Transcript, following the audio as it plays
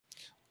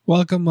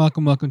Welcome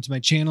to my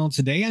channel.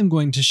 Today I'm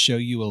going to show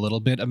you a little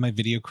bit of my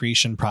video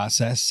creation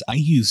process. I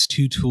use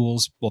three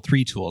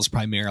tools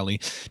primarily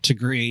to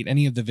create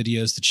any of the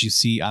videos that you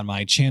see on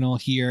my channel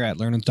here at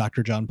Learn with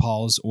Dr. John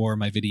Pauls or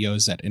my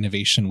videos at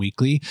Innovation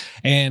Weekly.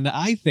 And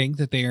I think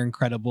that they are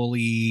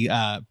incredibly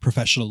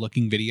professional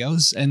looking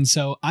videos. And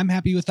so I'm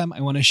happy with them.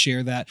 I want to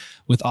share that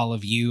with all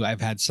of you.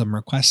 I've had some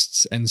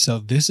requests. And so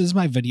this is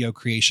my video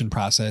creation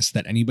process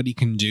that anybody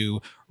can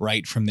do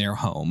right from their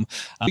home.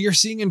 What you're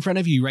seeing in front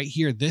of you right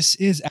here, this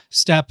is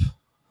step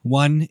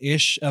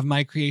one-ish of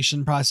my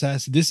creation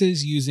process. This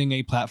is using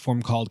a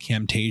platform called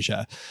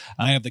Camtasia.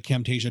 I have the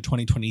Camtasia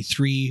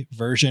 2023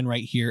 version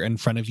right here in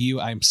front of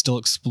you. I'm still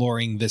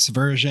exploring this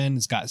version.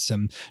 It's got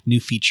some new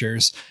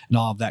features and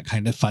all of that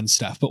kind of fun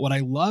stuff. But what I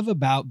love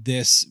about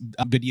this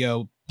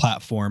video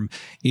platform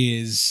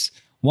is,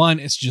 one,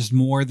 it's just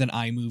more than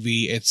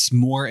iMovie. It's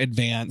more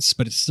advanced,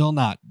 but it's still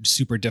not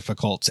super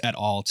difficult at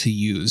all to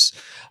use.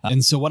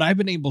 And so what I've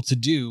been able to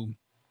do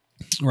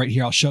right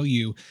here, I'll show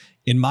you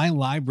in my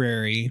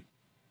library.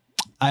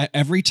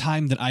 Every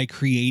time that I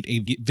create a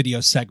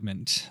video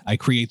segment, I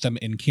create them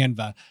in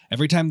Canva.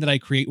 Every time that I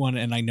create one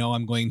and I know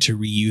I'm going to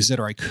reuse it,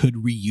 or I could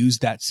reuse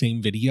that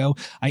same video,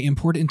 I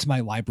import it into my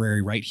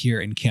library right here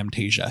in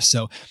Camtasia.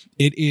 So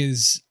it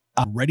is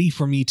ready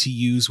for me to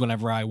use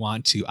whenever I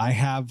want to. I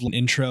have an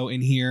intro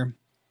in here.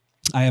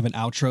 I have an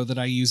outro that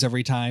I use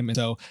every time. And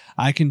so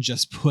I can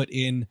just put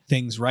in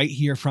things right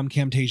here from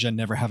Camtasia,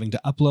 never having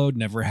to upload,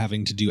 never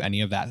having to do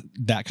any of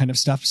that kind of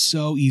stuff.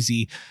 So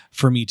easy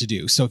for me to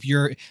do. So if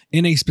you're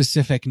in a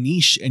specific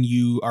niche and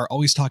you are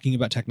always talking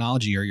about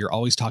technology, or you're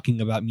always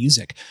talking about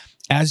music,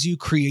 as you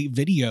create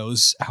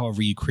videos,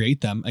 however you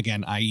create them,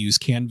 again, I use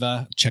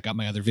Canva. Check out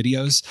my other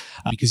videos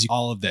because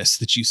all of this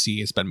that you see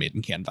has been made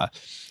in Canva.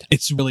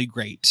 It's really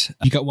great.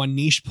 You got one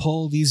niche,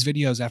 pull these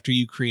videos after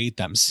you create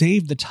them.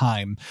 Save the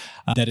time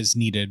that is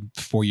needed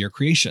for your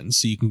creation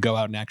so you can go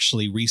out and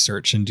actually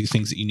research and do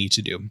things that you need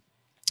to do.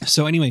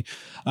 So anyway,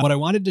 what I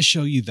wanted to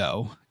show you,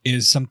 though,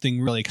 is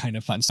something really kind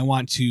of fun. So I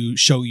want to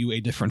show you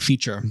a different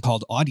feature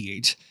called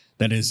Audiate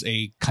that is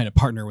a kind of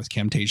partner with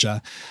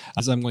Camtasia,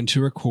 as I'm going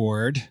to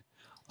record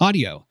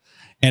audio.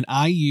 And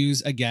I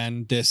use,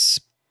 again,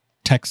 this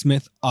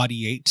TechSmith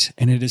Audiate,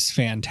 and it is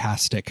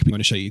fantastic. I'm going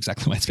to show you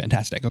exactly why it's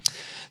fantastic.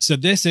 So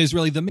this is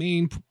really the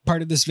main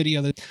part of this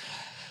video.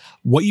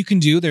 What you can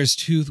do, there's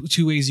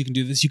two ways you can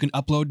do this. You can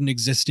upload an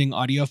existing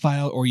audio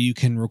file, or you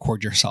can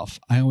record yourself.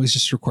 I always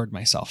just record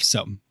myself.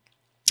 So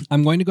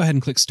I'm going to go ahead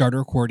and click start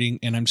recording,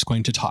 and I'm just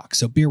going to talk.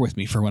 So bear with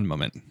me for one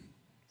moment.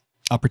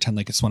 I'll pretend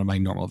like it's one of my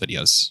normal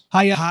videos.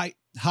 Hi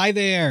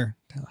there.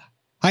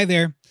 Hi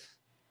there.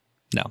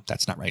 No,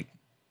 that's not right.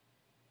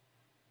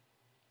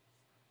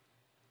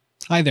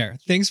 Hi there.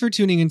 Thanks for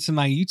tuning into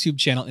my YouTube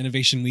channel,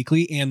 Innovation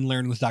Weekly and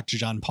Learn with Dr.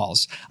 John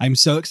Pauls. I'm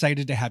so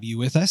excited to have you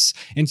with us.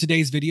 In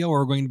today's video,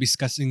 we're going to be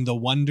discussing the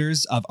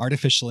wonders of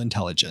artificial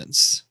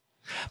intelligence.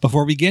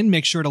 Before we begin,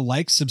 make sure to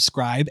like,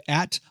 subscribe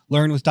at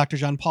Learn with Dr.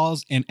 John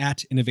Pauls and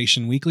at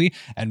Innovation Weekly,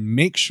 and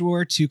make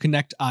sure to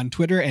connect on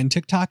Twitter and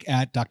TikTok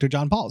at Dr.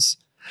 John Pauls.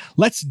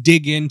 Let's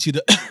dig into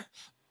the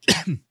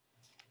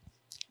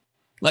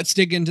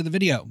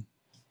video.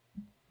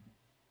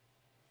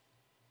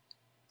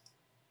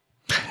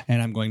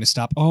 And I'm going to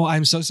stop. Oh,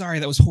 I'm so sorry.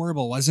 That was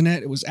horrible, wasn't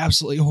it? It was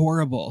absolutely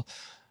horrible.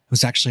 It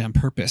was actually on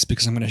purpose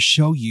because I'm going to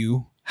show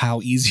you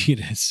how easy it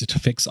is to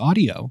fix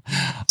audio.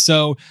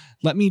 So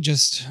let me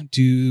just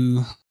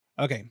do,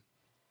 okay.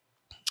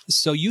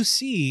 So you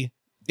see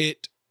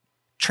it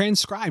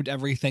transcribed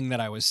everything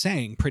that I was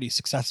saying pretty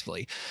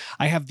successfully.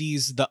 I have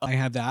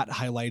that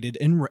highlighted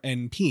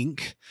in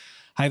pink.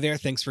 Hi there.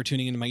 Thanks for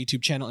tuning into my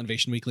YouTube channel,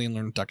 Innovation Weekly and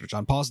Learn with Dr.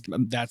 John Pauls.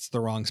 That's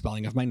the wrong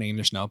spelling of my name.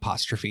 There's no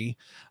apostrophe.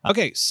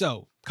 Okay,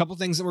 so a couple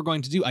things that we're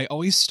going to do. I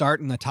always start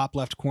in the top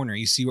left corner.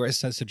 You see where it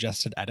says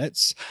suggested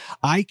edits.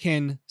 I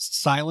can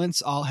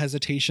silence all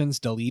hesitations,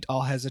 delete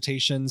all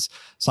hesitations,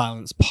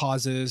 silence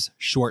pauses,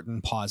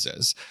 shorten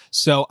pauses.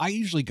 So I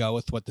usually go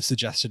with what the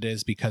suggested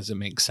is because it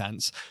makes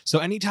sense. So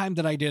anytime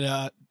that I did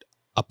a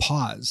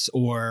pause,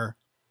 or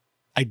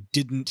I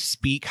didn't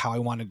speak how I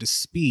wanted to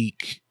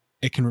speak,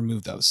 it can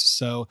remove those.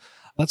 So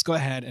let's go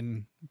ahead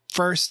and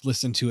first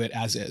listen to it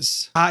as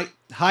is. Hi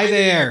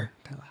there.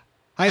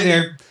 Hi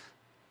there.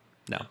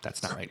 No,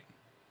 that's not right.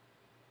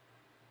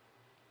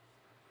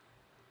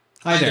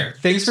 Hi there.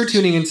 Thanks for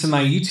tuning into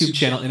my YouTube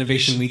channel,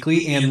 Innovation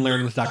Weekly and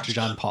Learn with Dr.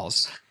 John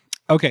Pauls.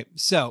 Okay,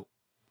 so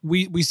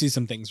we see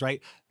some things,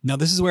 right? Now,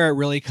 this is where it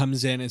really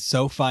comes in. It's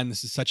so fun.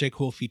 This is such a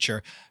cool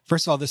feature.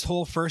 First of all, this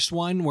whole first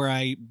one where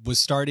I was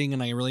starting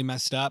and I really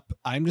messed up,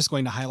 I'm just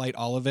going to highlight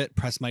all of it,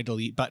 press my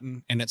delete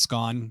button, and it's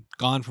gone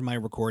from my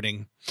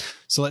recording.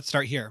 So let's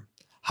start here.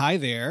 Hi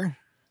there.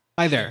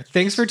 Hi there.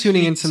 Thanks for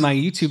tuning into my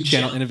YouTube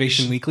channel,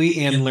 Innovation Weekly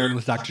and Learn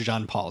with Dr.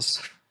 John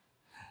Pauls.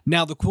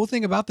 Now, the cool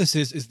thing about this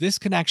is this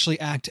can actually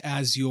act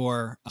as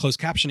your closed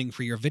captioning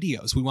for your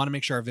videos. We want to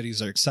make sure our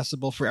videos are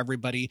accessible for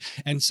everybody.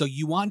 And so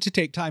you want to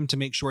take time to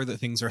make sure that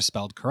things are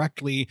spelled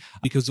correctly,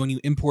 because when you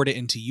import it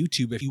into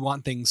YouTube, if you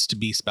want things to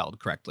be spelled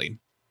correctly.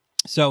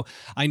 So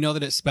I know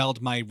that it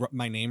spelled my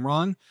name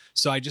wrong.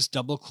 So I just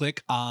double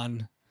click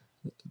on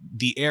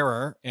the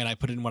error and I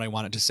put in what I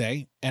want it to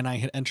say and I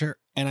hit enter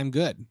and I'm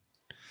good.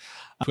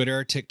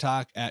 Twitter,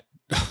 TikTok at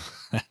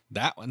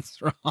that one's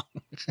wrong.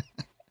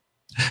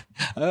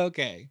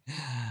 Okay.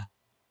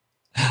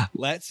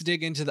 Let's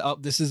dig into the, oh,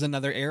 this is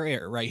another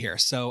error right here.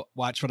 So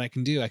watch what I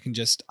can do. I can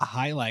just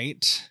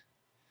highlight,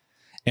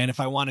 and if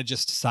I want to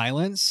just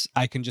silence,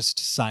 I can just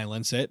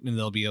silence it and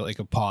there'll be like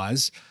a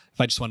pause. If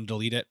I just want to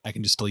delete it, I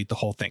can just delete the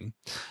whole thing.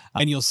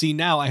 And you'll see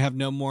now I have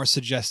no more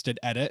suggested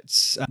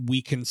edits.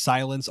 We can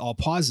silence all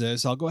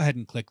pauses. I'll go ahead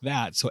and click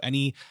that. So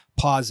any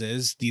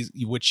pauses, these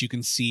which you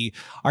can see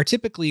are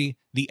typically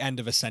the end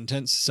of a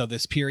sentence. So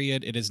this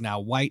period, it is now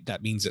white.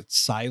 That means it's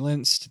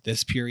silenced.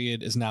 This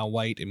period is now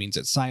white. It means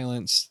it's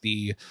silenced.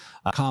 The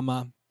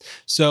comma.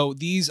 So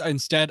these,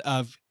 instead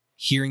of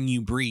hearing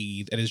you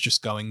breathe, it is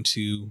just going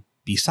to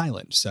be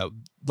silent. So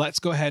let's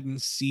go ahead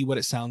and see what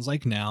it sounds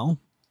like now.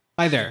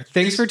 Hi there.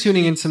 Thanks for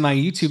tuning into my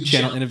YouTube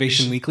channel,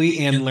 Innovation Weekly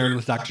and Learn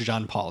with Dr.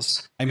 John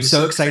Pauls. I'm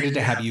so excited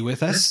to have you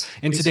with us.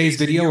 In today's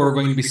video, we're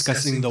going to be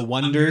discussing the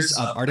wonders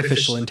of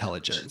artificial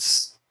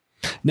intelligence.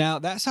 Now,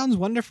 that sounds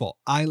wonderful.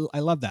 I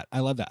love that. I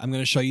love that. I'm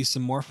going to show you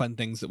some more fun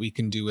things that we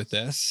can do with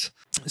this.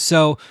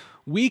 So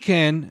we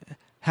can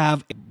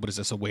have, what is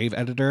this, a wave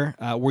editor,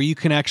 where you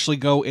can actually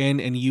go in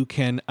and you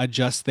can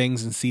adjust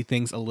things and see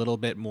things a little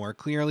bit more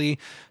clearly.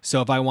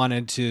 So if I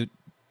wanted to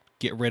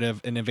get rid of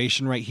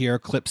innovation right here,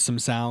 clip some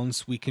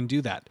sounds, we can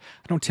do that.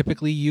 I don't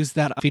typically use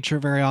that feature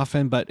very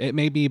often, but it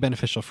may be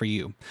beneficial for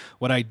you.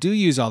 What I do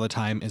use all the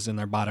time is in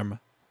the bottom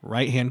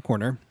right-hand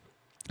corner.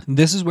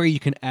 This is where you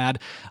can add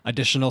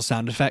additional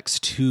sound effects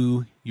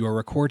to your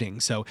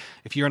recording. So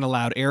if you're in a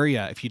loud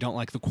area, if you don't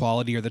like the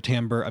quality or the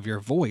timbre of your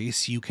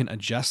voice, you can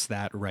adjust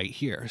that right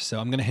here.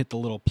 So I'm going to hit the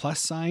little plus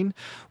sign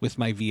with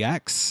my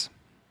VX.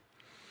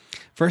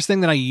 First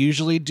thing that I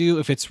usually do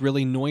if it's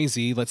really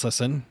noisy, let's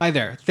listen. Hi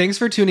there. Thanks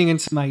for tuning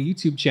into my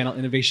YouTube channel,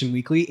 Innovation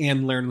Weekly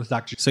and Learn with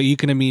Dr. So you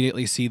can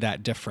immediately see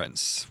that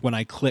difference. When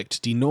I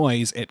clicked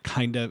denoise, it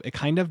kind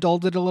of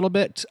dulled it a little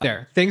bit.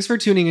 There. Thanks for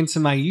tuning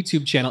into my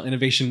YouTube channel,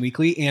 Innovation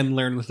Weekly and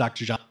Learn with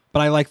Dr. John. But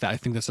I like that. I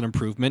think that's an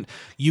improvement.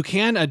 You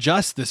can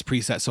adjust this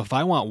preset. So if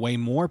I want way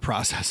more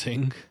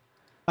processing.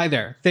 Hi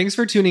there. Thanks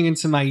for tuning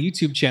into my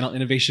YouTube channel,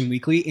 Innovation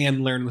Weekly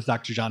and Learn with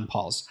Dr. John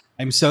Pauls.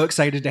 I'm so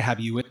excited to have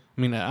you with.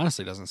 I mean, it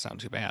honestly doesn't sound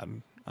too bad.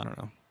 I don't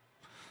know.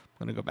 I'm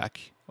going to go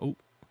back. Oh,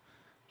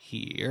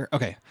 here.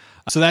 Okay.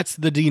 So that's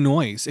the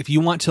denoise. If you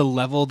want to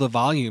level the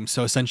volume,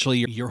 so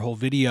essentially your whole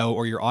video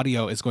or your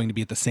audio is going to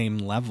be at the same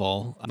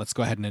level. Let's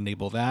go ahead and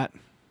enable that.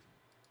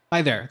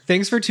 Hi there.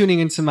 Thanks for tuning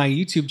into my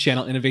YouTube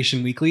channel,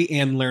 Innovation Weekly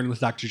and Learn with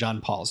Dr. John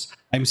Pauls.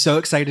 I'm so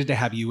excited to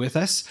have you with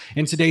us.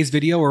 In today's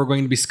video, we're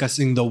going to be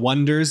discussing the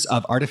wonders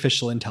of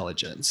artificial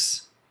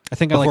intelligence. I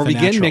think before we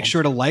begin, make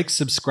sure to like,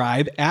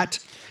 subscribe,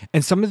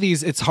 and some of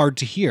these, it's hard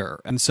to hear.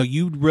 And so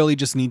you really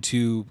just need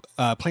to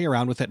play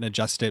around with it and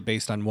adjust it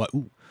based on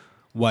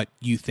what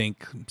you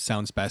think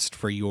sounds best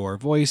for your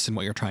voice and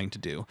what you're trying to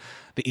do.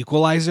 The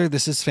equalizer,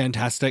 this is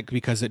fantastic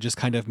because it just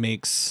kind of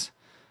makes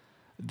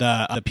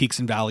the peaks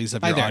and valleys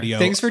of your audio.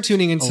 Thanks for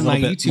tuning into my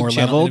YouTube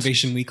channel,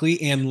 Innovation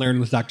Weekly and Learn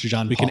with Dr.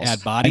 John Pauls. We can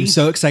add body. I'm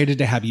so excited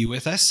to have you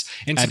with us.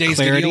 In today's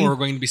video, we're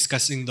going to be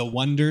discussing the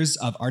wonders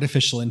of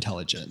artificial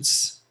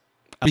intelligence.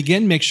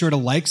 Begin, make sure to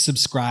like,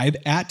 subscribe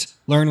at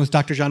Learn with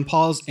Dr. John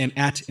Pauls and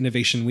at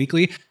Innovation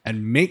Weekly,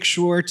 and make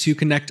sure to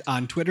connect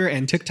on Twitter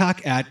and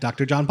TikTok at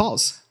Dr. John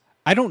Pauls.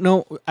 I don't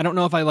know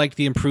if I liked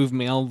the improved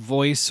male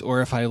voice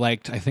or if I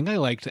think I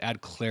liked to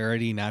add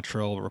clarity,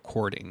 natural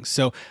recording.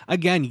 So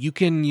again, you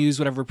can use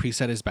whatever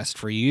preset is best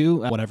for you,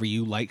 whatever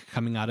you like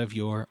coming out of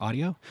your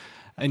audio.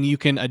 And you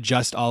can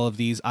adjust all of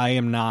these.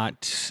 I'm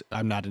not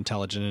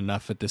intelligent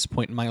enough at this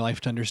point in my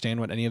life to understand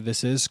what any of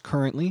this is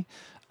currently.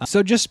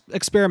 So just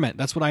experiment.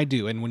 That's what I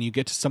do. And when you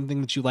get to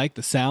something that you like,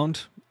 the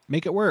sound,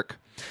 make it work.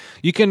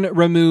 You can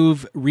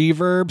remove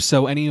reverb.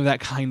 So any of that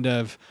kind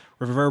of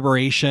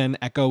reverberation,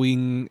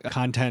 echoing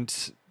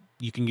content,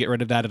 you can get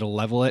rid of that. It'll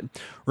level it.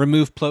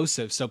 Remove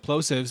plosives. So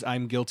plosives,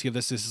 I'm guilty of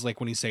this. This is like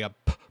when you say a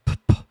p, p,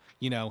 p,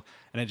 you know,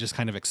 and it just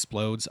kind of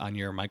explodes on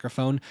your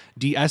microphone.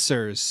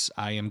 De-essers,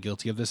 I am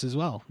guilty of this as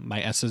well.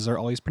 My S's are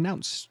always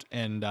pronounced.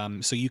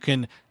 And so you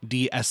can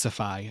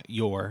de-essify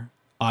your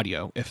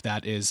audio if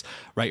that is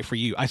right for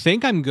you. I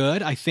think I'm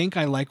good. I think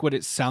I like what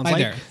it sounds like. Hi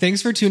there.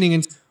 Thanks for tuning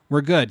in.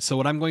 We're good. So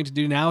what I'm going to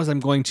do now is I'm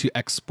going to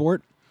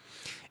export,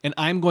 and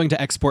I'm going to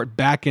export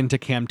back into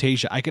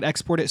Camtasia. I could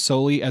export it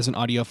solely as an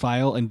audio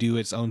file and do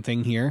its own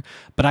thing here,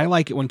 but I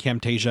like it when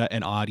Camtasia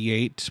and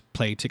Audiate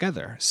play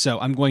together. So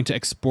I'm going to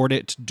export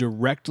it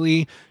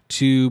directly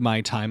to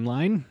my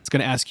timeline. It's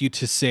going to ask you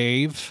to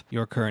save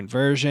your current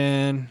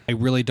version. I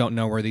really don't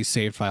know where these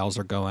saved files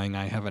are going.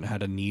 I haven't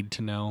had a need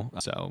to know.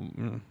 So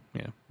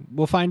yeah,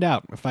 we'll find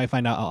out. If I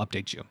find out, I'll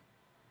update you.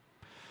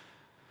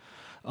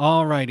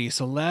 Alrighty,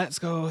 so let's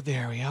go.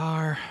 There we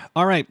are.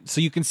 All right, so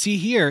you can see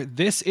here,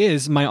 this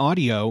is my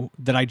audio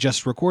that I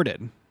just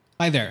recorded.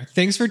 Hi there.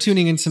 Thanks for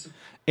tuning in.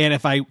 And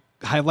if I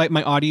highlight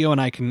my audio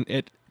and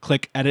it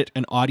click edit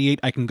and audiate,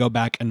 I can go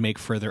back and make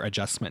further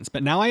adjustments.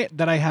 But now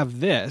that I have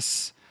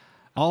this,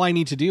 all I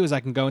need to do is I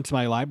can go into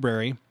my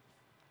library.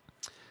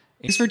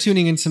 Thanks for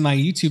tuning into my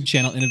YouTube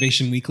channel,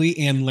 Innovation Weekly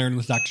and Learn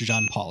with Dr.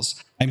 John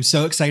Pauls. I'm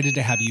so excited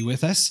to have you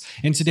with us.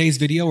 In today's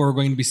video, we're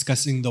going to be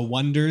discussing the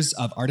wonders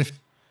of artificial.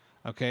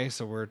 Okay,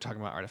 so we're talking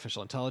about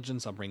artificial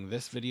intelligence. I'll bring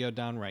this video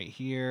down right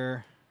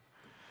here.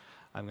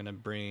 I'm going to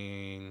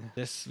bring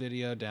this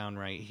video down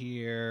right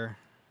here.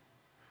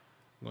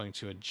 I'm going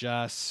to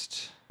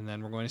adjust, and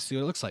then we're going to see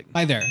what it looks like.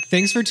 Hi there.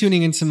 Thanks for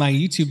tuning into my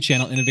YouTube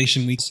channel,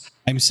 Innovation Week.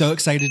 I'm so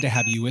excited to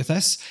have you with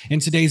us. In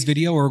today's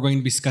video, we're going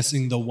to be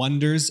discussing the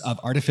wonders of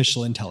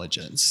artificial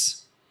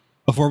intelligence.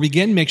 Before we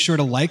begin, make sure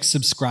to like,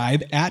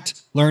 subscribe at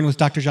Learn with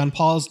Dr. John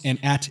Pauls and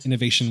at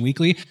Innovation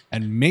Weekly,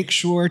 and make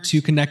sure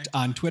to connect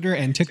on Twitter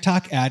and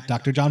TikTok at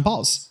Dr. John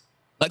Pauls.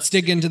 Let's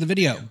dig into the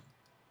video.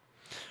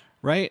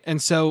 Right.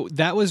 And so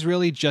that was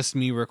really just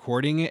me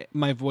recording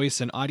my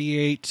voice in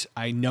Audiate.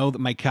 I know that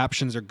my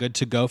captions are good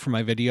to go for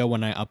my video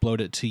when I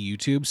upload it to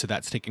YouTube, so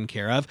that's taken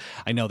care of.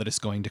 I know that it's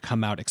going to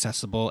come out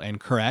accessible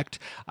and correct.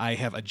 I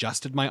have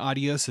adjusted my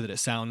audio so that it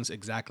sounds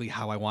exactly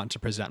how I want to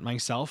present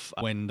myself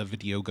when the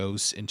video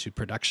goes into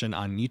production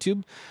on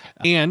YouTube.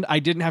 And I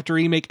didn't have to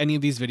remake any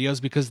of these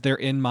videos because they're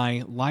in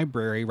my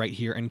library right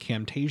here in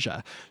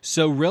Camtasia.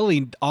 So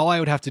really, all I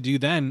would have to do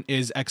then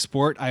is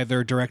export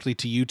either directly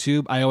to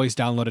YouTube. I always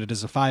download it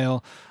as a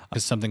file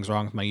because something's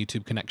wrong with my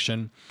YouTube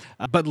connection.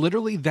 But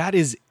literally that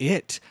is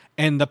it.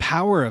 And the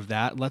power of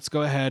that, let's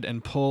go ahead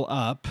and pull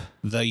up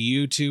the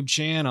YouTube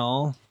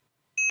channel.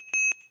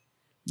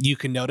 You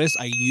can notice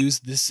I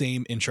used the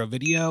same intro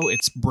video.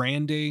 It's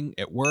branding,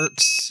 it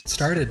works.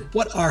 Started.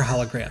 What are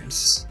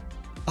holograms?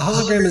 A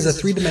hologram is a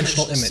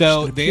three-dimensional image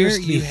so that appears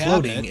there to be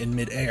floating in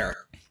midair.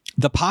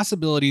 The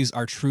possibilities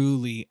are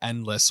truly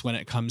endless when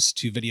it comes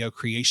to video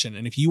creation.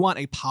 And if you want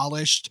a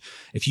polished,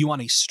 if you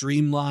want a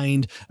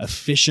streamlined,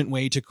 efficient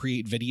way to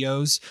create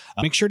videos,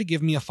 make sure to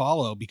give me a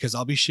follow because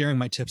I'll be sharing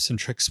my tips and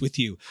tricks with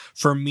you.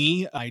 For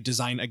me, I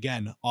design,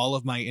 again, all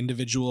of my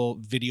individual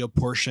video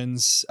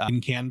portions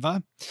in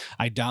Canva.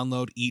 I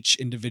download each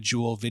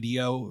individual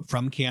video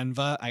from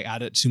Canva. I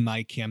add it to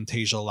my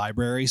Camtasia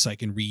library so I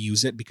can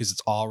reuse it because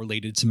it's all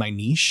related to my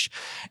niche.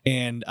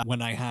 And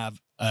when I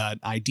have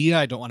an idea,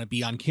 I don't want to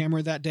be on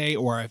camera that day,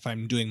 or if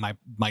I'm doing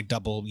my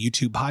double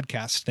YouTube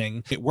podcast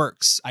thing, it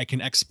works. I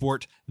can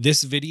export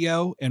this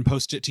video and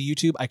post it to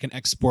YouTube. I can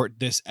export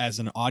this as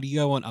an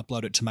audio and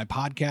upload it to my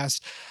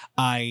podcast.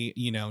 I,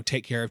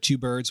 take care of two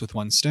birds with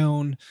one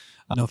stone.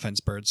 No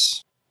offense,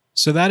 birds.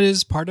 So that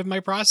is part of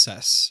my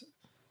process.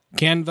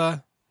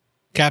 Canva,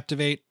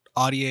 Captivate,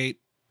 Audiate,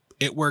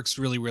 it works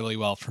really, really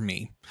well for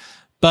me.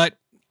 But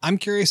I'm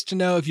curious to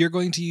know if you're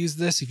going to use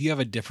this. If you have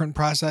a different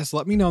process,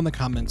 let me know in the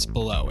comments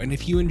below. And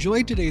if you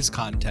enjoyed today's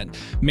content,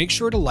 make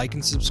sure to like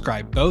and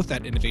subscribe both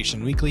at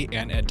Innovation Weekly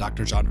and at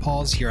Dr. John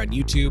Pauls here on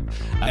YouTube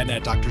and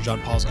at Dr. John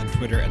Pauls on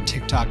Twitter and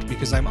TikTok,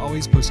 because I'm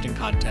always posting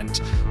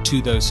content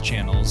to those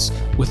channels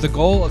with the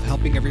goal of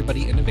helping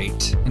everybody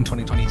innovate in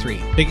 2023.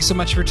 Thank you so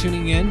much for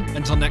tuning in.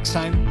 Until next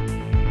time,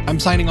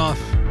 I'm signing off.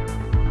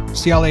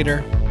 See y'all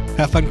later.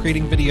 Have fun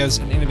creating videos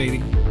and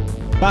innovating.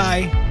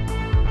 Bye.